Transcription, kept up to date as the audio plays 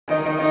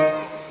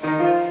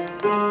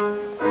On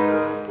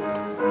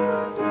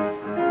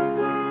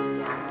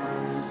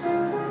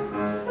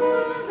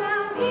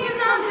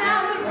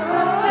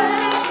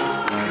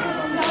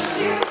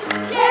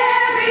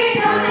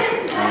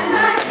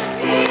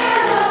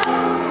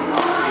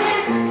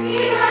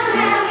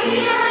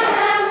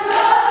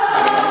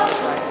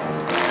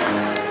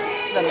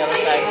the other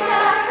side.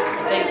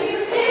 Thank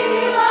you.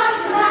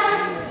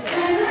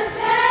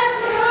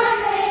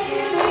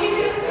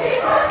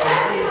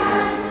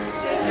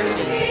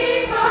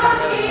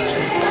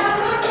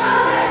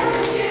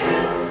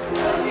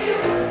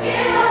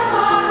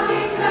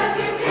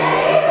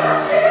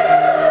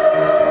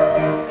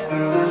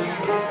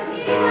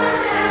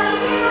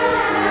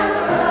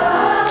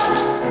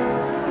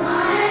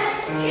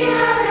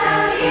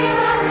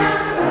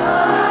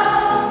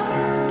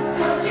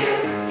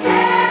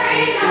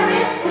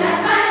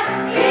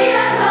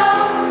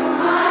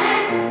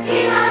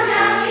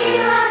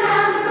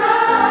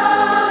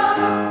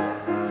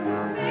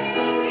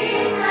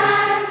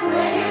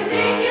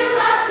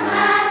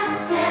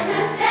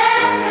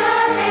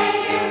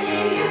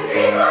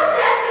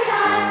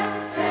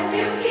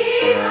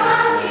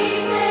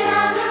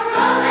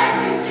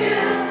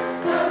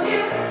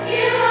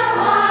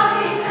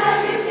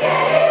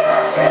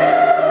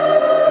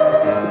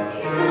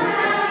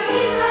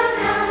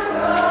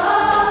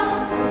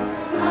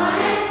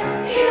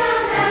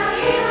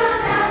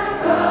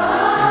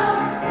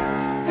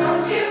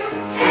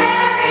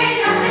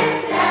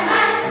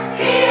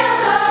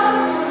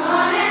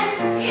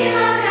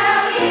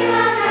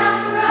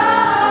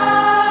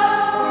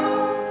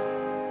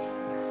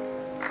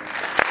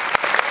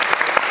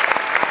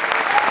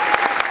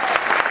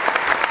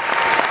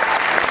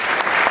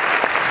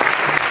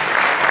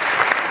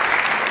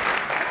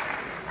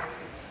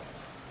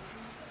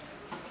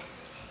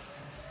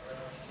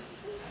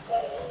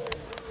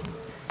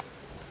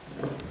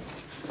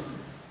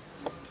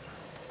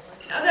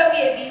 Now that we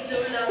have been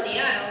zooming down the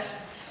aisles,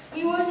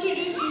 we will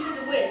introduce you to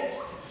The Wiz.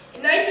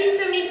 In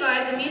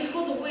 1975, the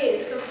musical The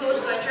Wiz,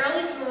 composed by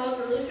Charlie Smalls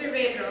and Luther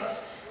Vandross,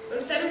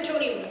 won 7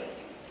 Tony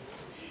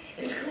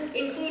Awards,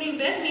 including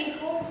Best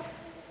Musical.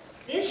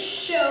 This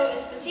show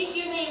is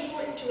particularly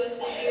important to us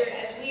this year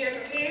as we are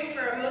preparing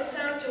for our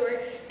Motown tour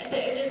at the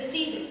end of the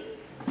season.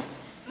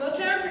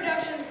 Motown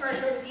Productions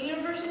partnered with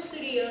Universal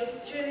Studios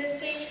to turn this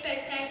stage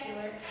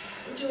spectacular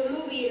into a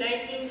movie in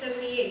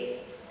 1978.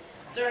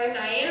 Starring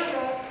Diana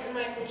Ross and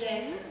Michael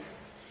Jackson.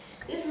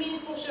 This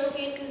musical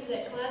showcases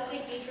that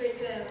classic Detroit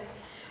sound.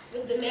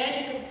 With the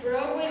magic of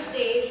Broadway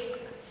stage,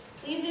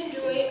 please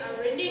enjoy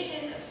our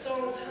rendition of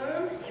songs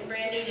Home and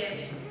Brand New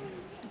Day.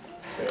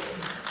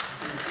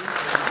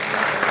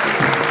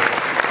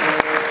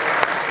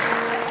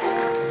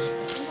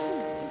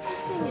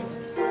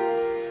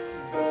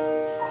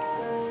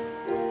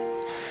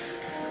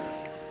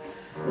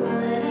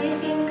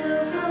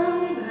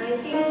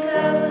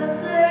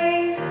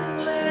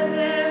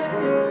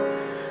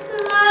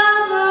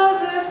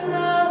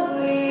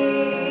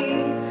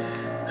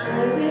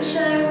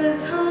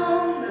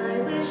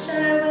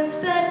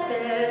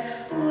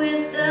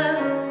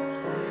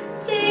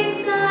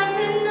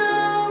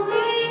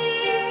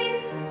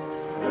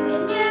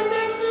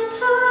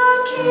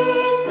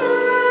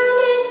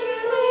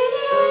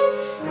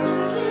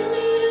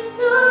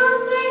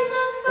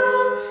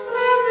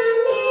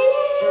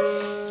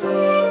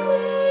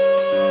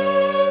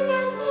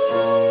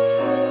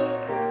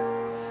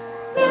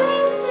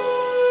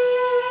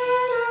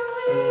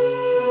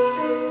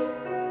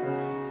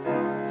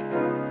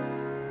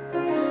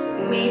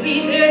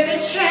 Maybe there's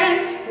a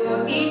chance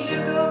for me to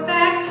go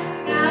back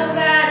now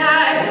that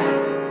I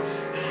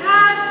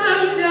have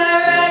some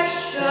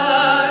direction.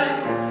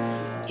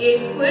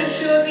 It would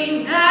sure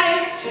be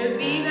nice to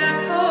be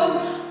back home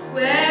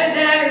where